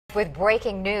With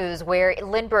breaking news where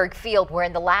Lindbergh Field, where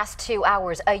in the last 2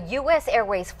 hours a US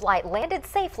Airways flight landed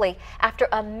safely after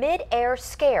a mid-air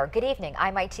scare. Good evening,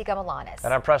 I'm IT Gamalanes.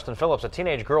 And I'm Preston Phillips. A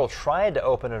teenage girl tried to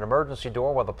open an emergency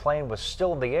door while the plane was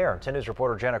still in the air. 10 News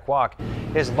reporter Janet Kwok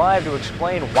is live to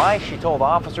explain why she told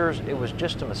officers it was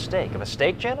just a mistake. A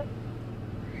mistake, Janet?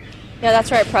 Yeah,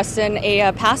 that's right, Preston.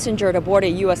 A passenger aboard a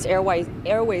US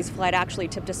Airways flight actually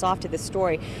tipped us off to this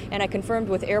story. And I confirmed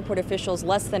with airport officials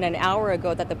less than an hour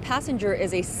ago that the passenger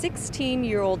is a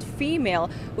 16-year-old female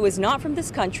who is not from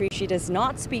this country. She does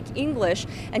not speak English,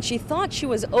 and she thought she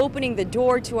was opening the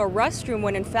door to a restroom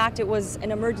when in fact it was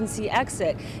an emergency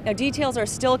exit. Now, details are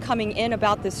still coming in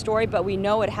about this story, but we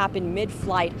know it happened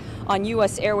mid-flight on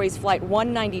US Airways flight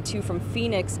 192 from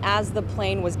Phoenix as the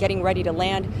plane was getting ready to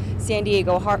land. San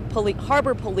Diego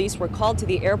Harbor Police were called to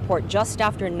the airport just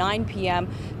after 9 p.m.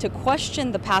 to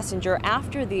question the passenger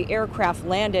after the aircraft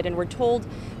landed, and were told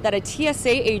that a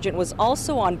TSA agent was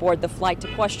also on board the flight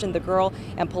to question the girl,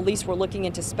 and police were looking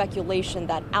into speculation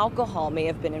that alcohol may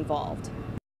have been involved.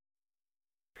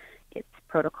 It's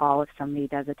protocol if somebody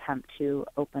does attempt to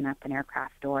open up an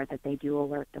aircraft door that they do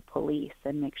alert the police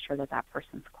and make sure that that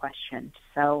person's questioned.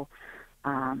 So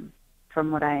from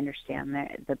what I understand,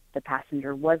 the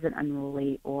passenger wasn't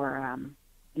unruly or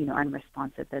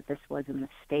unresponsive, that this was a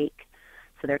mistake.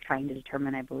 So they're trying to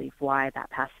determine, I believe, why that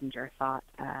passenger thought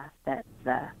that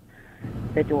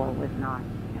the door was not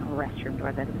a restroom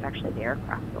door, that it was actually the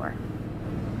aircraft door.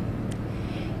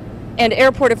 And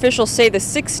airport officials say the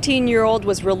 16-year-old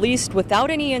was released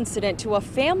without any incident to a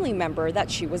family member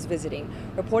that she was visiting.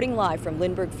 Reporting live from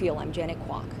Lindbergh Field, I'm Janet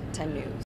Kwok, 10 News.